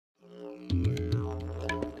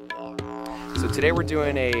Today we're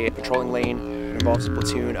doing a patrolling lane. It involves a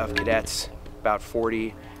platoon of cadets, about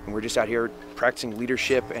 40, and we're just out here practicing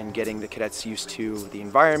leadership and getting the cadets used to the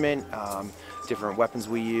environment, different weapons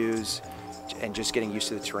we use, and just getting used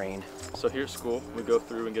to the terrain. So here at school, we go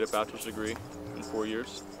through and get a bachelor's degree in 4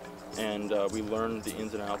 years, and we learn the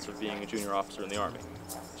ins and outs of being a junior officer in the Army,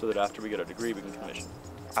 so that after we get our degree, we can commission.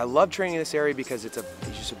 I love training in this area because it's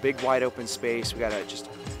just a big, wide open space. We got just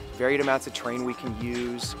varied amounts of terrain we can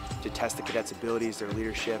use to test the cadets' abilities, their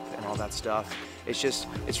leadership, and all that stuff.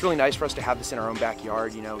 It's really nice for us to have this in our own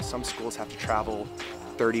backyard. You know, some schools have to travel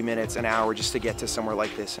 30 minutes, an hour just to get to somewhere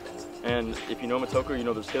like this. And if you know Matoka, you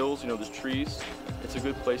know there's hills, you know there's trees. It's a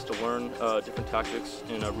good place to learn different tactics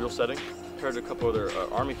in a real setting. Compared to a couple other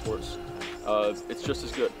Army forts, it's just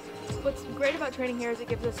as good. What's great about training here is it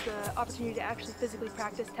gives us the opportunity to actually physically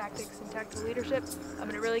practice tactics and tactical leadership, and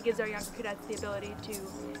it really gives our younger cadets the ability to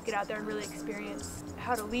get out there and really experience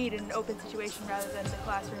how to lead in an open situation rather than the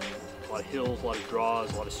classroom. A lot of hills, a lot of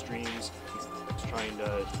draws, a lot of streams, just trying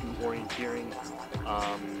to do orienteering,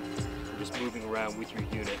 just moving around with your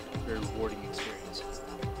unit. Very rewarding experience.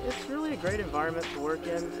 It's really a great environment to work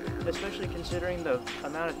in, especially considering the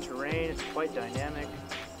amount of terrain. It's quite dynamic,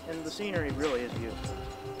 and the scenery really is beautiful.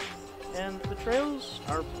 And the trails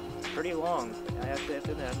are pretty long. I actually have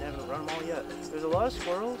to admit, I haven't run them all yet. There's a lot of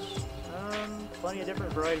squirrels, plenty of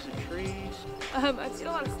different varieties of trees. I've seen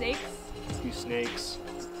a lot of snakes. A few snakes,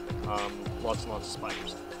 lots and lots of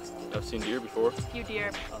spiders. I've seen deer before. A few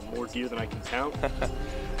deer. More deer than I can count.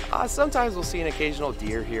 Sometimes we'll see an occasional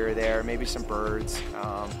deer here or there, maybe some birds,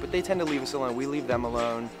 but they tend to leave us alone. We leave them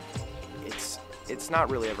alone. It's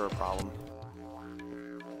not really ever a problem.